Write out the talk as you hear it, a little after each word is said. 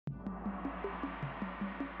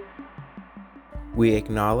We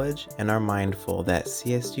acknowledge and are mindful that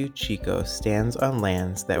CSU Chico stands on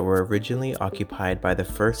lands that were originally occupied by the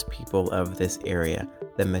first people of this area,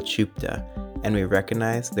 the Mechoopda, and we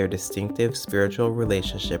recognize their distinctive spiritual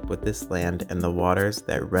relationship with this land and the waters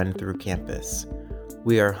that run through campus.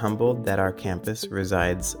 We are humbled that our campus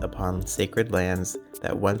resides upon sacred lands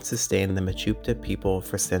that once sustained the Mechoopda people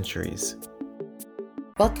for centuries.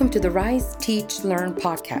 Welcome to the Rise, Teach, Learn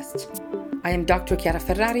podcast. I am Dr. Chiara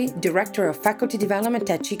Ferrari, Director of Faculty Development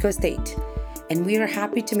at Chico State, and we are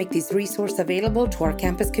happy to make this resource available to our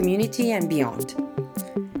campus community and beyond.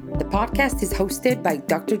 The podcast is hosted by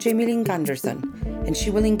Dr. Jamie Lynn Gunderson, and she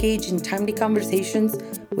will engage in timely conversations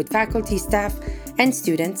with faculty, staff, and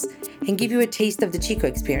students and give you a taste of the Chico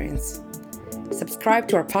experience. Subscribe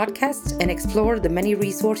to our podcast and explore the many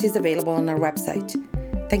resources available on our website.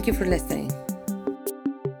 Thank you for listening.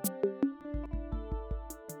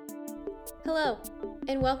 Hello,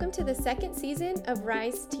 and welcome to the second season of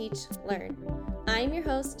Rise, Teach, Learn. I'm your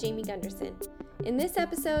host, Jamie Gunderson. In this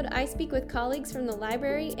episode, I speak with colleagues from the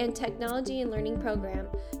Library and Technology and Learning program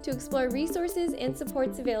to explore resources and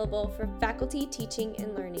supports available for faculty teaching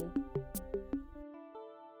and learning.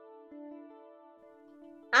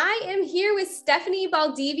 I am here with Stephanie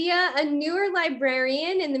Baldivia, a newer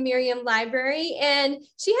librarian in the Miriam Library, and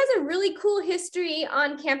she has a really cool history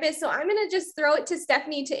on campus. So I'm going to just throw it to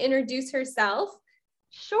Stephanie to introduce herself.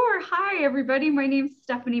 Sure. Hi, everybody. My name is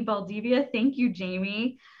Stephanie Baldivia. Thank you,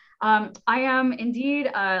 Jamie. I am indeed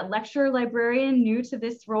a lecturer librarian, new to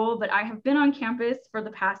this role, but I have been on campus for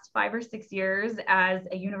the past 5 or 6 years as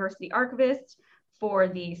a university archivist for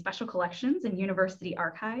the Special Collections and University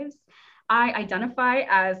Archives. I identify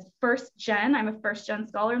as first gen. I'm a first gen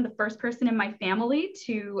scholar. I'm the first person in my family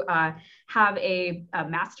to have a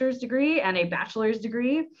master's degree and a bachelor's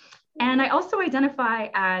degree. And I also identify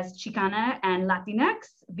as Chicana and Latinx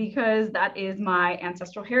because that is my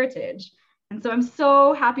ancestral heritage. And so I'm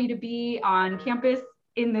so happy to be on campus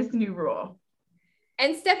in this new role.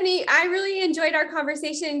 And Stephanie, I really enjoyed our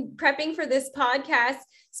conversation prepping for this podcast.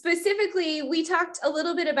 Specifically, we talked a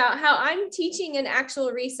little bit about how I'm teaching an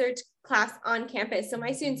actual research class on campus. So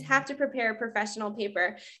my students have to prepare a professional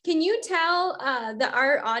paper. Can you tell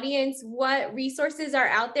our audience what resources are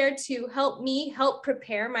out there to help me help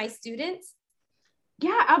prepare my students?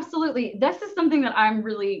 Yeah, absolutely. This is something that I'm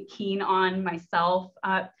really keen on myself.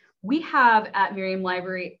 We have at Miriam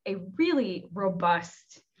Library a really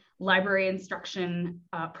robust library instruction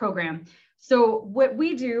program. So what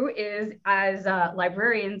we do is, as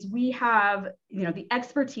librarians, we have the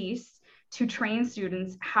expertise to train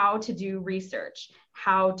students how to do research,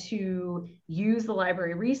 how to use the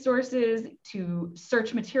library resources, to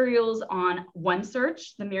search materials on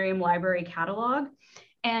OneSearch, the Miriam Library catalog,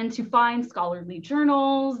 and to find scholarly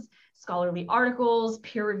journals, scholarly articles,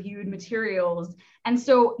 peer-reviewed materials. And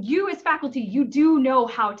so you as faculty, you do know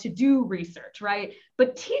how to do research, right?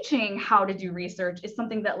 But teaching how to do research is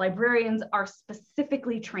something that librarians are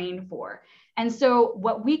specifically trained for. And so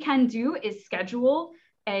what we can do is schedule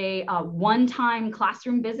a one-time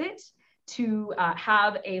classroom visit to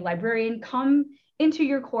have a librarian come into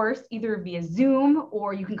your course, either via Zoom,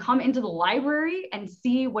 or you can come into the library and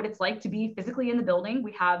see what it's like to be physically in the building.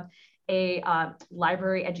 We have a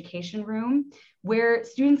library education room where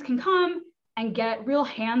students can come and get real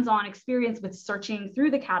hands-on experience with searching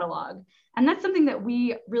through the catalog. And that's something that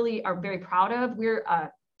we really are very proud of. We're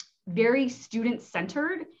very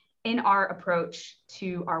student-centered in our approach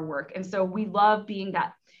to our work. And so we love being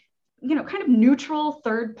that, kind of neutral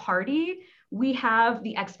third party. We have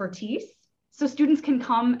the expertise, so students can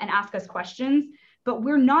come and ask us questions, but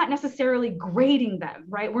we're not necessarily grading them,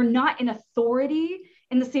 right? We're not an authority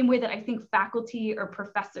in the same way that I think faculty or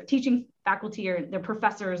teaching faculty or their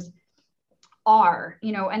professors are,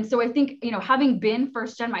 and so I think, having been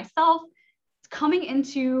first gen myself, coming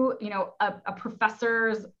into, a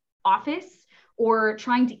professor's office or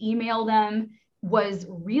trying to email them was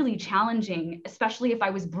really challenging, especially if I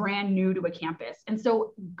was brand new to a campus. And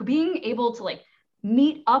so being able to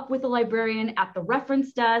meet up with a librarian at the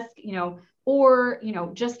reference desk, or,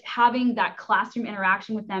 just having that classroom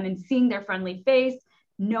interaction with them and seeing their friendly face,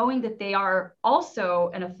 knowing that they are also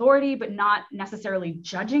an authority, but not necessarily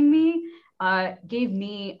judging me, gave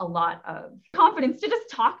me a lot of confidence to just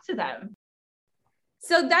talk to them.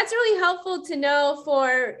 So that's really helpful to know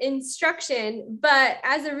for instruction, but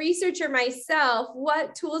as a researcher myself,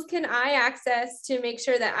 what tools can I access to make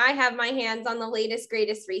sure that I have my hands on the latest,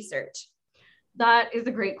 greatest research? That is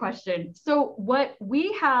a great question. So what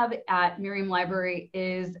we have at Miriam Library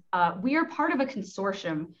is we are part of a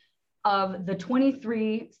consortium of the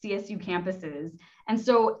 23 CSU campuses. And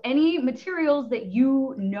so any materials that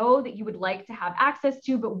you know that you would like to have access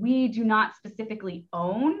to, but we do not specifically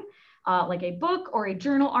own, like a book or a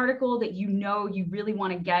journal article that you know you really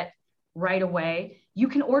want to get right away, you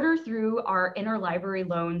can order through our interlibrary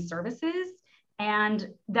loan services. And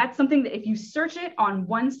that's something that if you search it on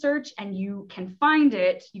OneSearch and you can find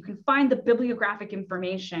it, you can find the bibliographic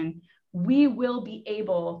information, we will be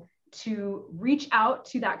able to reach out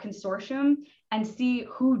to that consortium and see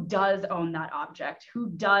who does own that object, who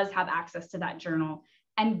does have access to that journal.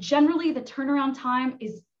 And generally the turnaround time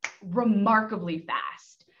is remarkably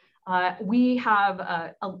fast. We have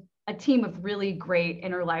a team of really great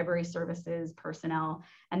interlibrary services personnel,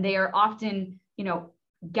 and they are often,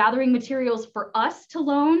 gathering materials for us to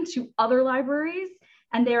loan to other libraries.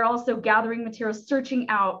 And they're also gathering materials, searching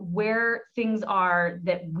out where things are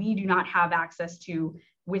that we do not have access to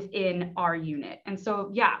within our unit. And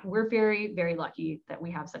so, yeah, we're very, very lucky that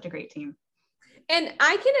we have such a great team. And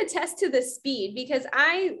I can attest to the speed, because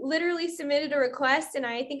I literally submitted a request and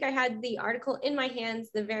I think I had the article in my hands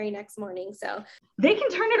the very next morning. So they can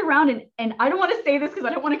turn it around and I don't want to say this because I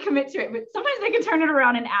don't want to commit to it, but sometimes they can turn it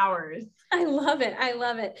around in hours. I love it. I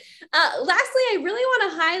love it. Lastly, I really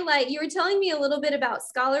want to highlight, you were telling me a little bit about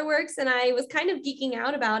ScholarWorks and I was kind of geeking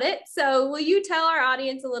out about it. So will you tell our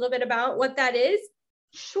audience a little bit about what that is?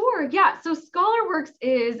 Sure. Yeah. So ScholarWorks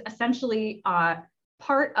is essentially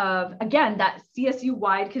part of, again, that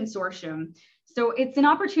CSU-wide consortium. So it's an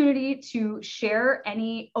opportunity to share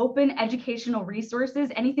any open educational resources,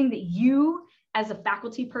 anything that you as a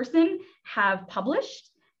faculty person have published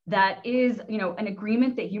that is, an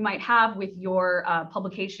agreement that you might have with your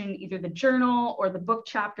publication, either the journal or the book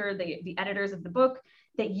chapter, the editors of the book,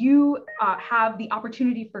 that you have the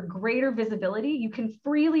opportunity for greater visibility. You can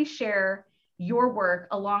freely share your work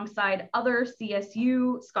alongside other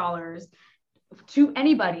CSU scholars to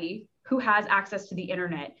anybody who has access to the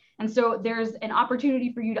internet. And so there's an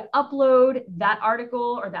opportunity for you to upload that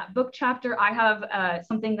article or that book chapter. I have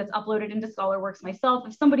something that's uploaded into ScholarWorks myself.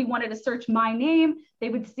 If somebody wanted to search my name, they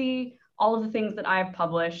would see all of the things that I've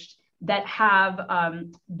published that have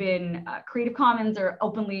been Creative Commons or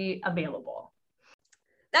openly available.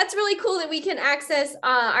 That's really cool that we can access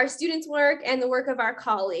our students' work and the work of our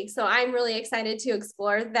colleagues. So I'm really excited to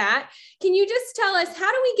explore that. Can you just tell us, how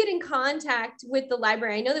do we get in contact with the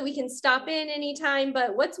library? I know that we can stop in anytime,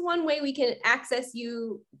 but what's one way we can access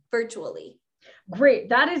you virtually? Great.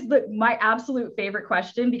 That is my absolute favorite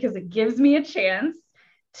question, because it gives me a chance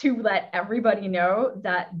to let everybody know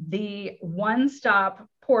that the one-stop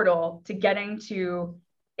portal to getting to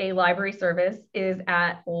a library service is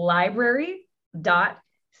at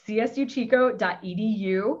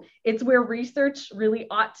library.csuchico.edu. It's where research really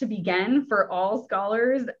ought to begin for all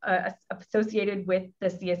scholars associated with the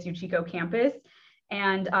CSU Chico campus.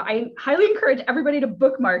 And I highly encourage everybody to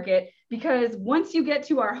bookmark it, because once you get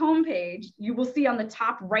to our homepage, you will see on the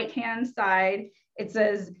top right-hand side, it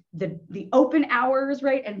says the open hours,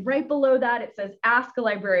 right? And right below that, it says Ask a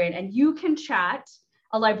Librarian. And you can chat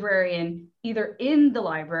a librarian either in the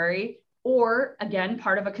library or, again,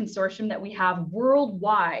 part of a consortium that we have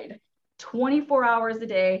worldwide, 24 hours a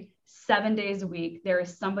day, 7 days a week. There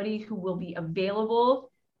is somebody who will be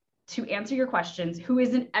available to answer your questions, who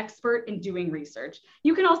is an expert in doing research.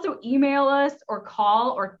 You can also email us or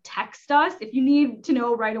call or text us if you need to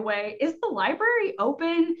know right away, is the library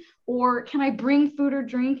open, or can I bring food or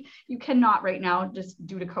drink? You cannot right now just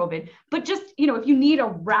due to COVID, but just, if you need a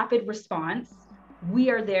rapid response,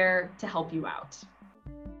 we are there to help you out.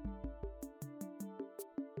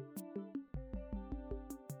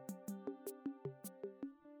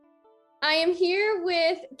 I am here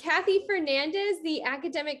with Kathy Fernandez, the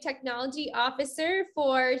Academic Technology Officer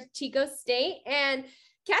for Chico State. And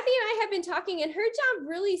Kathy and I have been talking, and her job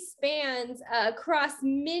really spans across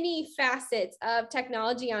many facets of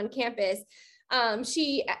technology on campus.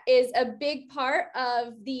 She is a big part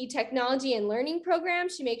of the technology and learning program.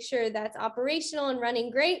 She makes sure that's operational and running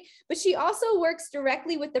great, but she also works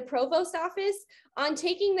directly with the provost office on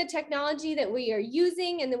taking the technology that we are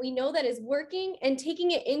using and that we know that is working and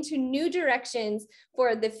taking it into new directions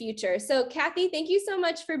for the future. So Kathy, thank you so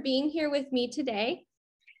much for being here with me today.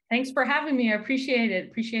 Thanks for having me. I appreciate it.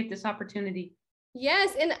 Appreciate this opportunity.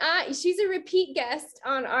 Yes, and she's a repeat guest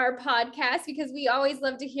on our podcast because we always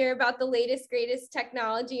love to hear about the latest, greatest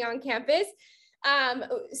technology on campus.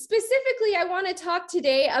 Specifically, I want to talk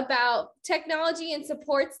today about technology and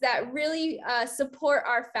supports that really support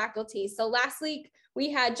our faculty. So last week,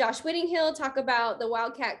 we had Josh Whittinghill talk about the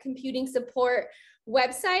Wildcat computing support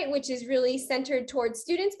website, which is really centered towards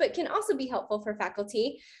students, but can also be helpful for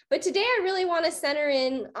faculty. But today I really want to center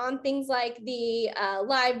in on things like the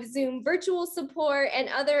live Zoom virtual support and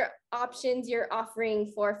other options you're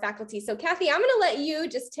offering for faculty. So Kathy, I'm going to let you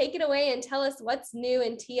just take it away and tell us what's new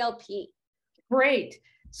in TLP. Great.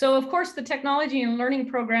 So of course, the technology and learning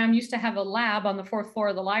program used to have a lab on the 4th floor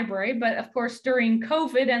of the library, but of course, during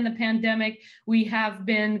COVID and the pandemic, we have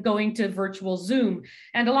been going to virtual Zoom.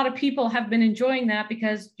 And a lot of people have been enjoying that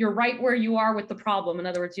because you're right where you are with the problem. In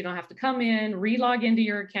other words, you don't have to come in, re-log into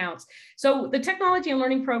your accounts. So the technology and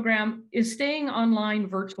learning program is staying online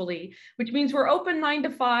virtually, which means we're open 9 to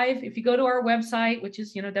 5. If you go to our website, which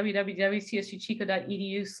is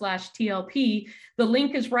www.csuchico.edu/TLP, the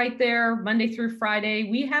link is right there, Monday through Friday.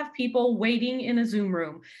 We have people waiting in a Zoom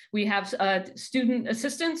room. We have student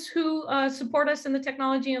assistants who support us in the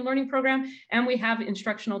technology and learning program, and we have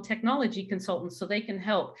instructional technology consultants so they can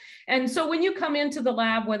help. And so when you come into the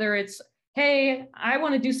lab, whether it's, hey, I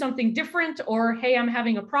want to do something different, or hey, I'm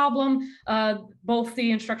having a problem, both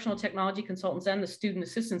the instructional technology consultants and the student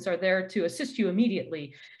assistants are there to assist you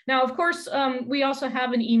immediately. Now, of course, we also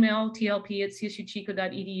have an email,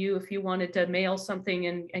 tlp@csuchico.edu, if you wanted to mail something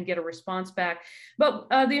and get a response back. But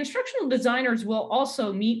the instructional designers will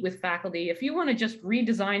also meet with faculty. If you want to just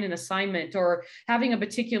redesign an assignment or having a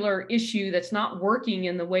particular issue that's not working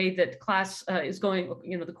in the way that class is going,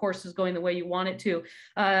 the course is going the way you want it to,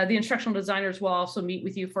 the instructional designers will also meet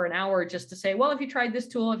with you for an hour just to say, well, if you tried this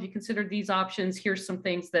tool, if you considered these options, here's some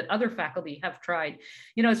things that other faculty have tried.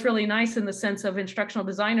 It's really nice in the sense of instructional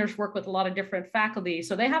designers work with a lot of different faculty.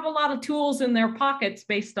 So they have a lot of tools in their pockets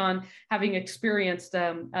based on having experienced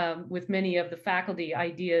with many of the faculty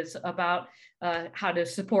ideas about how to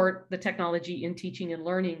support the technology in teaching and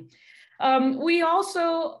learning. We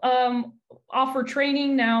also offer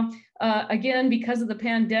training now. Again, because of the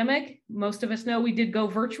pandemic, most of us know we did go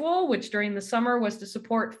virtual, which during the summer was to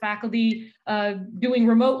support faculty doing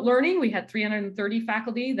remote learning. We had 330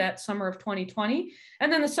 faculty that summer of 2020.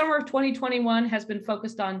 And then the summer of 2021 has been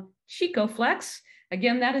focused on ChicoFlex.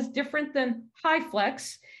 Again, that is different than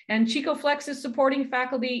HighFlex. And ChicoFlex is supporting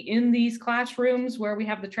faculty in these classrooms where we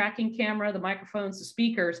have the tracking camera, the microphones, the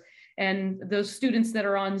speakers, and those students that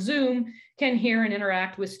are on Zoom can hear and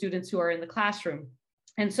interact with students who are in the classroom.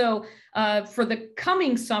 And so for the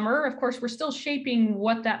coming summer, of course, we're still shaping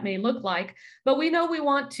what that may look like, but we know we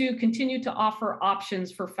want to continue to offer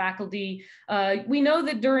options for faculty. We know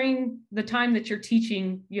that during the time that you're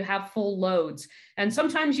teaching, you have full loads. And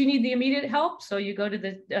sometimes you need the immediate help, so you go to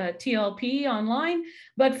the TLP online.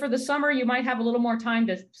 But for the summer, you might have a little more time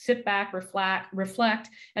to sit back, reflect,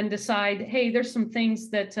 and decide, hey, there's some things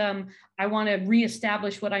that I want to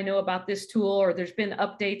reestablish what I know about this tool, or there's been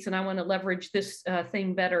updates and I want to leverage this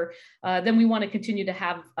thing better. Then we want to continue to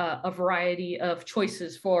have a variety of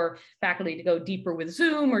choices for faculty to go deeper with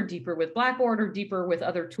Zoom or deeper with Blackboard or deeper with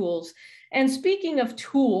other tools. And speaking of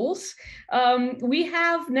tools, we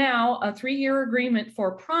have now a 3-year agreement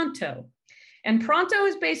for Pronto. And Pronto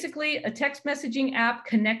is basically a text messaging app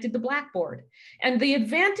connected to Blackboard. And the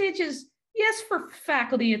advantage is, yes, for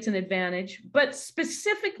faculty, it's an advantage, but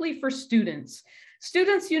specifically for students.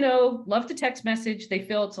 Students, love to text message. They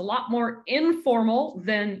feel it's a lot more informal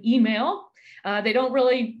than email. They don't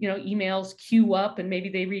really, emails queue up and maybe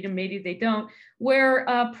they read them, maybe they don't, where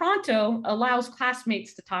Pronto allows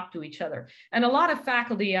classmates to talk to each other. And a lot of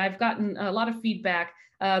faculty, I've gotten a lot of feedback.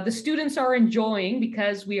 The students are enjoying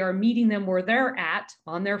because we are meeting them where they're at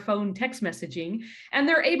on their phone text messaging, and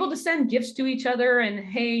they're able to send gifts to each other and,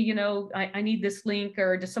 hey, I need this link,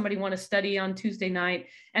 or does somebody want to study on Tuesday night?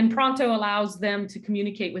 And Pronto allows them to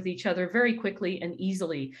communicate with each other very quickly and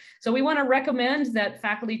easily. So we want to recommend that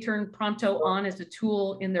faculty turn Pronto on as a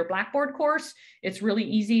tool in their Blackboard course. It's really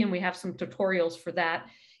easy, and we have some tutorials for that.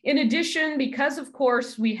 In addition, because of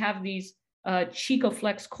course we have these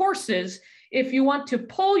ChicoFlex courses, if you want to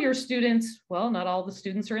poll your students, well, not all the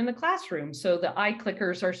students are in the classroom, so the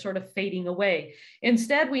iClickers are sort of fading away.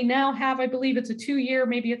 Instead, we now have, I believe it's a 2-year,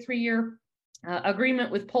 maybe a 3-year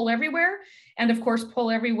agreement with Poll Everywhere. And of course,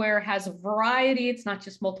 Poll Everywhere has a variety. It's not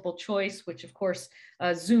just multiple choice, which of course,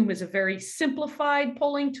 Zoom is a very simplified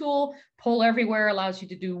polling tool. Poll Everywhere allows you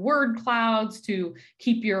to do word clouds, to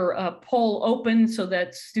keep your poll open so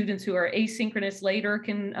that students who are asynchronous later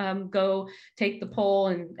can go take the poll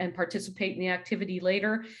and participate in the activity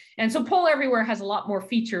later. And so Poll Everywhere has a lot more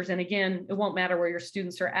features. And again, it won't matter where your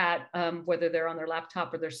students are at, whether they're on their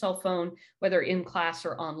laptop or their cell phone, whether in class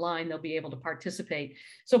or online, they'll be able to participate.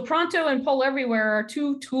 So Pronto and Poll Everywhere are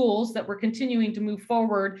 2 tools that we're continuing to move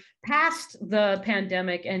forward past the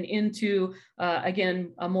pandemic and into,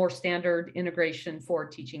 again, a more standard integration for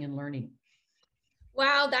teaching and learning.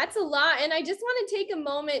 Wow, that's a lot. And I just want to take a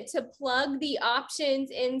moment to plug the options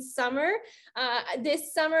in summer.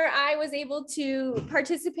 This summer, I was able to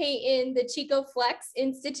participate in the Chico Flex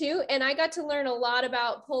Institute, and I got to learn a lot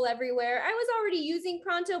about Pull Everywhere. I was already using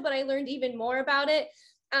Pronto, but I learned even more about it.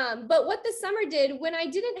 But what the summer did, when I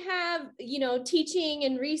didn't have, teaching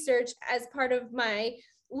and research as part of my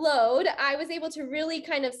load, I was able to really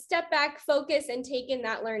kind of step back, focus, and take in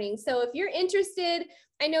that learning. So if you're interested,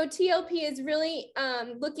 I know TLP is really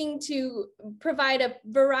looking to provide a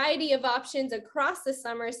variety of options across the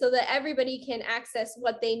summer so that everybody can access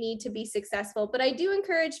what they need to be successful. But I do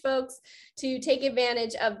encourage folks to take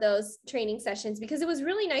advantage of those training sessions, because it was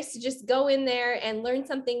really nice to just go in there and learn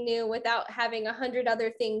something new without having 100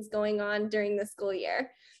 other things going on during the school year. So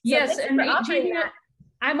yes, and Gina,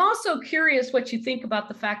 I'm also curious what you think about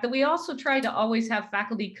the fact that we also try to always have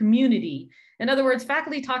faculty community. In other words,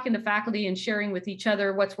 faculty talking to faculty and sharing with each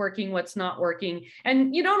other what's working, what's not working.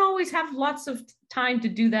 And you don't always have lots of time to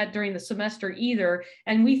do that during the semester either.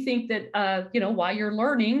 And we think that, while you're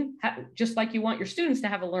learning, just like you want your students to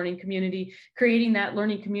have a learning community, creating that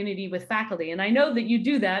learning community with faculty. And I know that you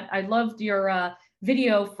do that. I loved your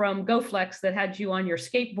video from GoFlex that had you on your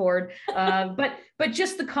skateboard, but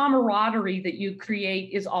just the camaraderie that you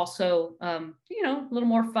create is also, a little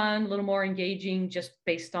more fun, a little more engaging, just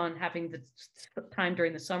based on having the time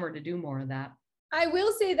during the summer to do more of that. I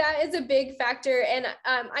will say that is a big factor. And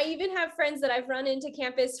I even have friends that I've run into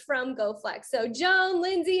campus from GoFlex. So Joan,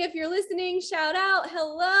 Lindsay, if you're listening, shout out,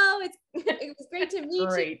 hello. It was great to meet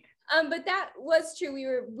you. But that was true.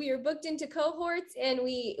 We were booked into cohorts, and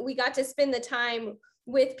we got to spend the time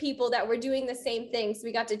with people that were doing the same thing. So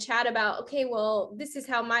we got to chat about, okay, well, this is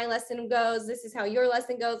how my lesson goes. This is how your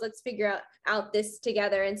lesson goes. Let's figure out this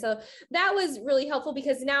together. And so that was really helpful,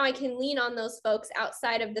 because now I can lean on those folks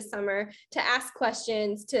outside of the summer to ask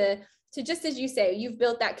questions, to just, as you say, you've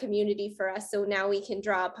built that community for us. So now we can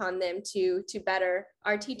draw upon them to better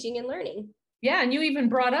our teaching and learning. Yeah, and you even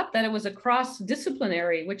brought up that it was a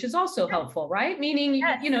cross-disciplinary, which is also helpful, right? Meaning,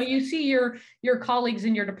 yes, you see your colleagues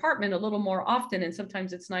in your department a little more often, and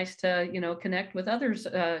sometimes it's nice to, connect with others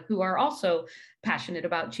who are also passionate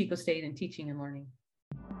about Chico State and teaching and learning.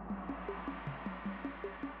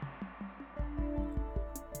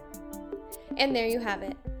 And there you have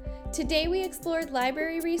it. Today we explored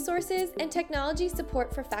library resources and technology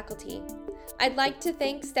support for faculty. I'd like to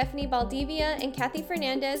thank Stephanie Baldivia and Kathy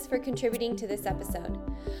Fernandez for contributing to this episode.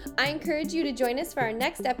 I encourage you to join us for our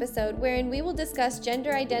next episode, wherein we will discuss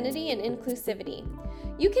gender identity and inclusivity.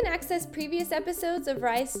 You can access previous episodes of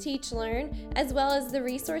Rise, Teach, Learn, as well as the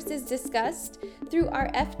resources discussed through our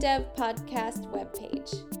FDev podcast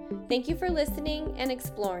webpage. Thank you for listening and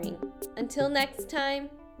exploring. Until next time,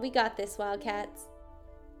 we got this, Wildcats.